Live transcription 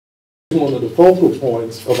One of the focal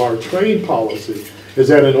points of our trade policy is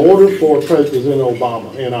that in order for President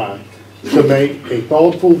Obama and I to make a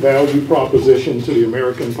thoughtful value proposition to the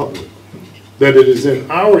American public, that it is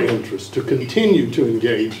in our interest to continue to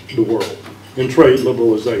engage the world in trade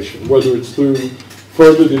liberalization, whether it's through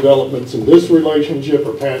further developments in this relationship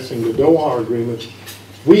or passing the Doha Agreement.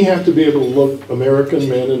 We have to be able to look American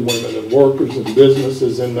men and women and workers and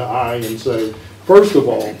businesses in the eye and say, first of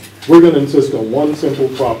all, we're going to insist on one simple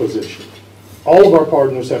proposition. All of our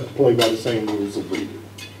partners have to play by the same rules that we do.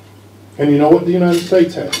 And you know what the United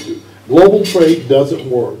States has to do? Global trade doesn't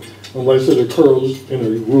work unless it occurs in a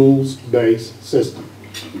rules-based system.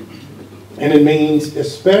 And it means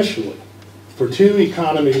especially for two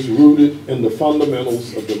economies rooted in the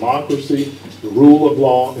fundamentals of democracy, the rule of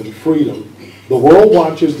law, and freedom, the world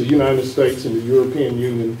watches the United States and the European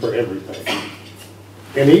Union for everything.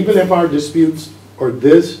 And even if our disputes are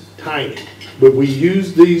this tiny, but we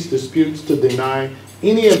use these disputes to deny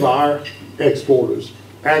any of our exporters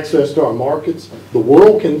access to our markets, the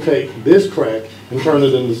world can take this crack and turn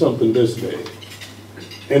it into something this big.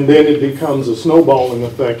 And then it becomes a snowballing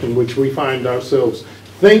effect in which we find ourselves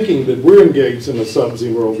thinking that we're engaged in a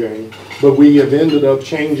sub-zero game, but we have ended up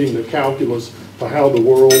changing the calculus for how the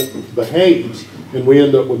world behaves, and we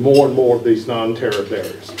end up with more and more of these non-tariff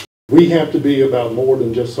barriers. We have to be about more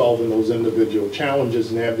than just solving those individual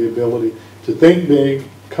challenges and have the ability to think big,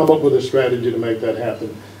 come up with a strategy to make that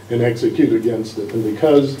happen, and execute against it. And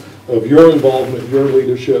because of your involvement, your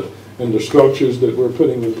leadership, and the structures that we're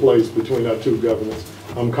putting in place between our two governments,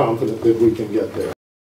 I'm confident that we can get there.